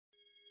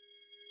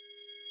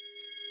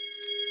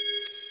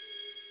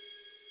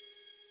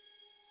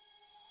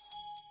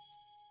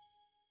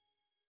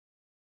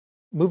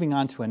moving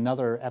on to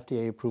another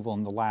FDA approval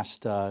in the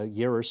last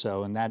year or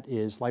so, and that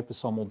is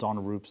liposomal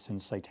daunorubicin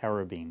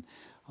cytarabine,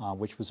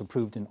 which was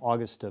approved in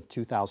August of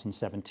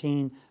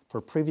 2017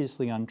 for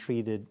previously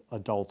untreated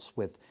adults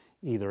with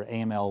either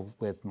AML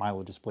with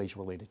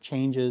myelodysplasia-related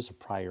changes, a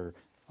prior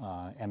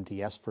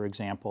MDS, for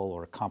example,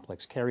 or a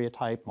complex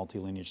karyotype,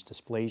 multilineage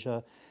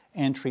dysplasia,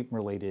 and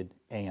treatment-related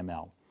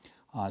AML.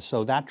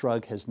 So that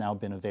drug has now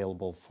been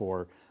available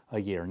for a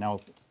year. Now,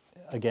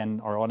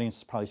 again, our audience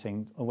is probably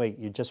saying, oh wait,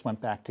 you just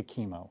went back to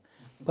chemo.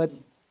 But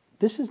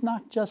this is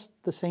not just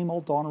the same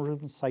old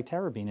daunorubicin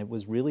cytarabine. It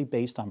was really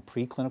based on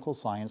preclinical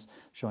science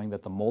showing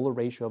that the molar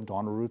ratio of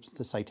daunorubicin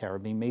to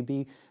cytarabine may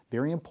be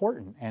very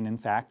important. And in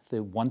fact,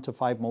 the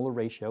 1:5 molar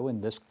ratio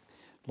in this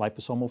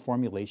liposomal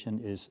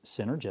formulation is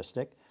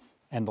synergistic,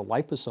 and the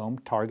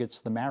liposome targets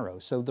the marrow.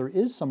 So there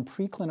is some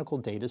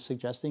preclinical data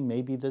suggesting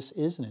maybe this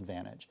is an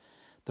advantage.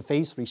 The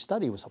phase 3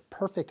 study was a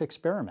perfect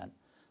experiment.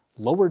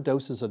 Lower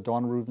doses of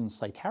daunorubicin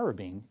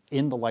cytarabine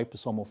in the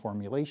liposomal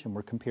formulation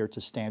were compared to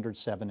standard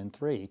 7 and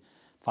 3,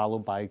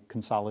 followed by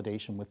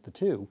consolidation with the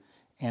 2,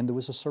 and there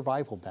was a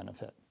survival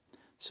benefit.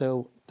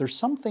 So there's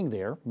something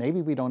there.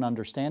 Maybe we don't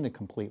understand it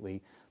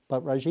completely,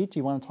 but Rajit, do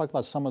you want to talk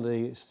about some of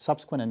the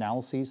subsequent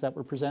analyses that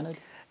were presented?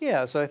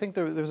 Yeah, so I think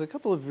there was a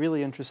couple of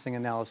really interesting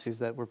analyses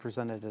that were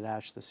presented at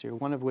ASH this year,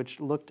 one of which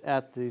looked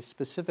at the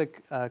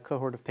specific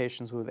cohort of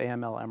patients with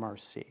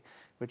AML-MRC,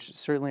 which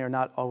certainly are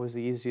not always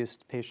the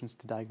easiest patients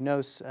to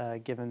diagnose,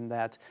 given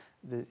that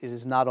it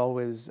is not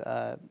always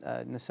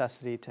a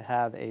necessity to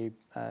have a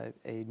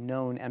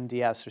known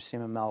MDS or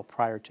CMML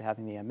prior to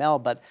having the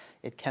AML, but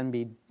it can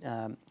be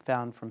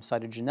found from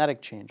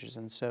cytogenetic changes.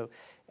 And so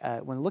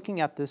when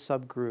looking at this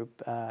subgroup,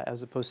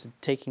 as opposed to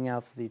taking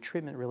out the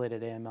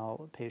treatment-related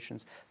AML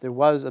patients, there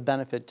was a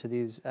benefit to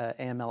these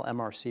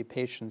AML-MRC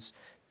patients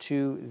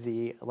to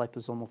the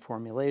liposomal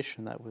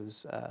formulation that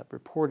was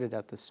reported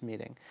at this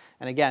meeting.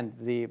 And again,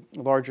 the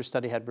larger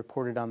study had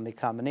reported on the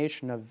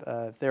combination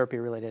of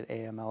therapy-related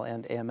AML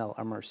and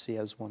AML-MRC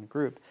as one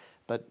group.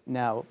 But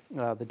now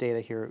the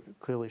data here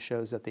clearly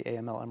shows that the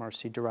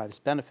AML-MRC derives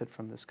benefit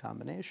from this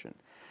combination.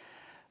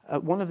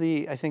 One of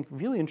the, I think,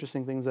 really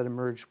interesting things that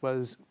emerged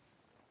was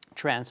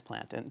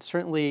transplant. And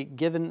certainly,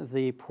 given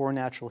the poor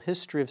natural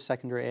history of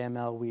secondary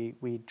AML,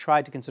 we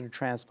tried to consider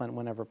transplant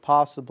whenever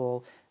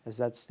possible, as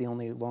that's the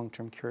only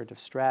long-term curative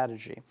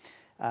strategy.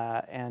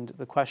 And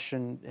the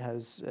question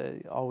has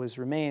always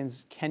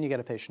remains, can you get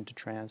a patient to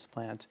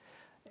transplant?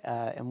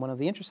 And one of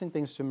the interesting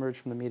things to emerge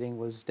from the meeting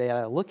was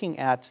data looking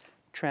at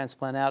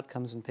transplant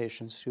outcomes in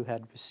patients who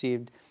had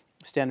received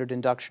standard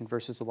induction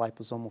versus the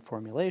liposomal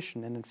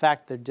formulation. And in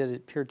fact, there did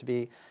appear to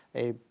be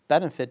a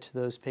benefit to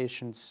those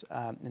patients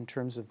in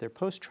terms of their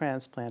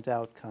post-transplant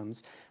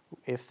outcomes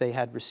if they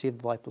had received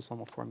the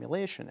liposomal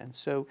formulation. And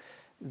so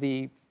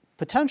the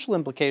potential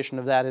implication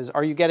of that is,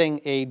 are you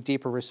getting a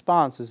deeper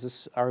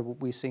response? Are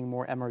we seeing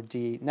more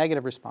MRD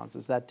negative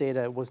responses? That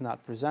data was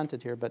not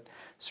presented here, but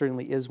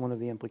certainly is one of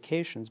the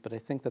implications. But I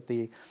think that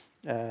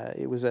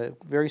it was a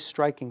very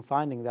striking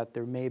finding that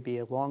there may be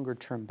a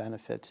longer-term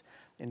benefit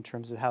in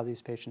terms of how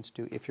these patients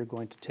do if you're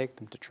going to take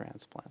them to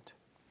transplant.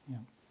 Yeah.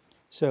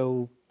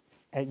 So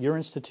at your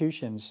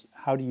institutions,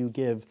 how do you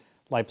give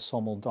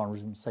liposomal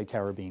daunorubicin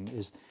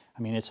cytarabine?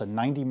 I mean, it's a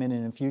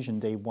 90-minute infusion,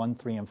 day 1,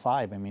 3, and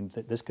 5. I mean,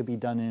 this could be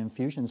done in an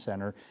infusion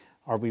center.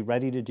 Are we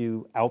ready to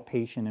do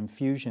outpatient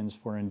infusions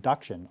for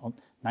induction?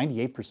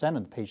 98%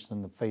 of the patients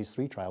in the phase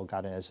 3 trial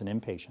got it as an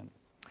inpatient.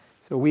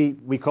 So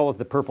we call it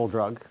the purple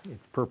drug.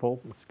 It's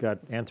purple. It's got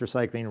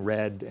anthracycline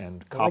red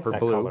and copper like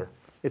that blue. color.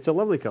 It's a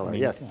lovely color,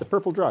 yes, the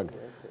purple drug.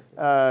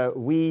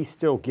 We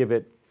still give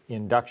it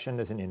induction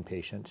as an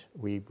inpatient.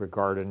 We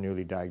regard a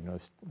newly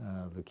diagnosed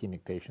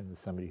leukemic patient as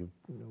somebody who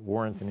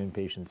warrants an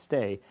inpatient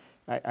stay.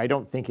 I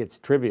don't think it's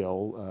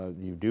trivial.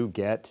 You do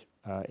get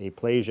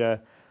aplasia,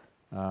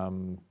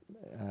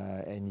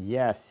 and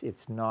yes,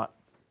 it's not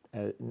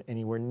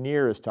anywhere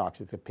near as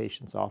toxic. The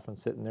patient's often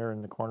sitting there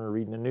in the corner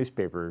reading a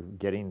newspaper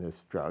getting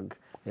this drug.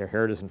 Their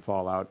hair doesn't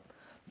fall out,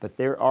 but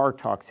there are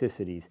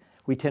toxicities.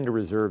 We tend to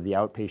reserve the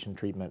outpatient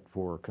treatment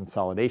for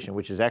consolidation,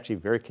 which is actually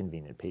very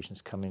convenient.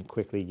 Patients come in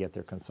quickly, get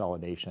their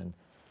consolidation.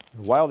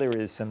 While there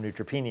is some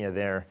neutropenia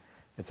there,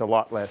 it's a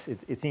lot less.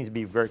 It seems to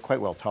be quite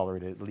well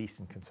tolerated, at least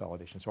in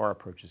consolidation. So our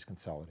approach is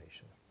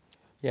consolidation.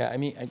 Yeah, I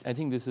mean, I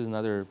think this is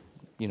another,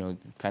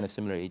 kind of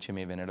similar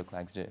HMA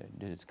venetoclax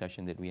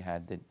discussion that we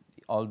had, that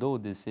although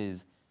this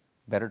is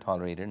better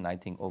tolerated, and I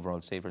think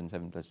overall safer than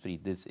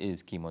 7+3, this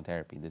is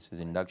chemotherapy. This is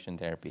induction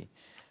therapy.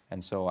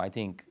 And so I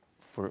think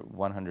for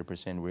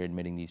 100%, we're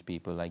admitting these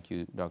people. Like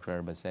you, Dr.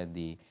 Erba said,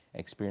 the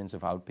experience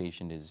of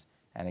outpatient is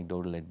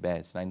anecdotal at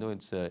best. And I know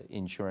it's an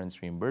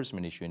insurance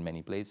reimbursement issue in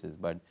many places,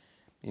 but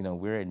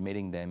we're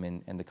admitting them,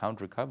 and the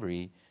count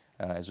recovery,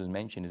 as was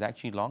mentioned, is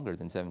actually longer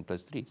than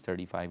 7+3. It's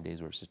 35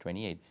 days versus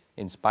 28.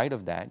 In spite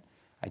of that,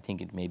 I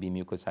think it may be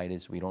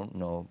mucositis, we don't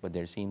know, but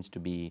there seems to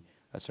be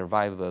a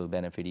survival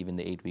benefit. Even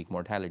the 8-week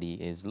mortality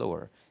is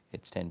lower.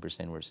 It's 10%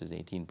 versus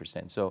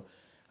 18%. So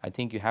I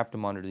think you have to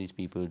monitor these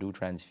people, do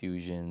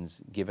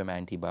transfusions, give them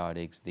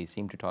antibiotics. They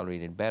seem to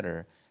tolerate it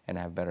better and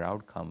have better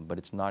outcome, but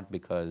it's not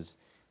because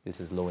this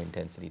is low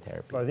intensity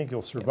therapy. Well, I think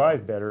you'll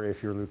survive better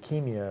if your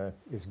leukemia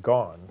is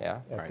gone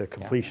Yeah, at right, the yeah.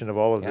 completion of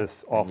all of Yeah,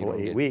 this and you awful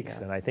don't 8 get- weeks.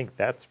 yeah. And I think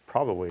that's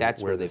probably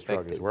That's where where the this drug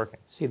effect is is. working.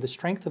 See, the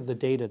strength of the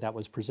data that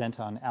was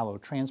presented on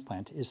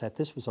allotransplant is that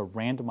this was a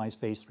randomized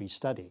phase 3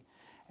 study.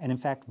 And in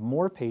fact,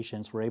 more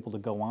patients were able to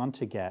go on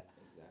to get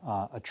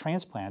a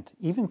transplant.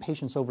 Even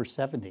patients over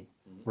 70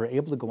 were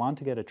able to go on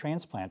to get a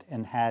transplant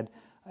and had,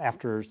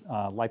 after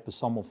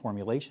liposomal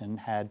formulation,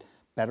 had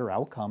better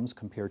outcomes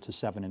compared to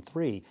 7 and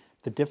 3.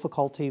 The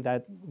difficulty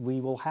that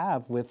we will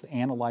have with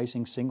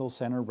analyzing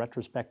single-center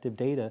retrospective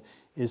data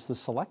is the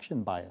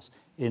selection bias.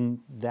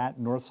 In that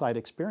Northside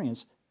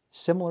experience,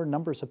 similar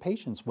numbers of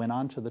patients went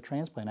on to the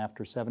transplant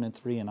after 7 and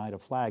 3 and Ida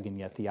flag, and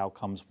yet the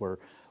outcomes were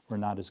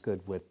not as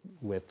good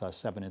with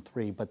 7 and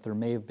 3, but there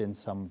may have been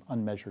some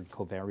unmeasured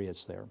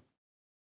covariates there.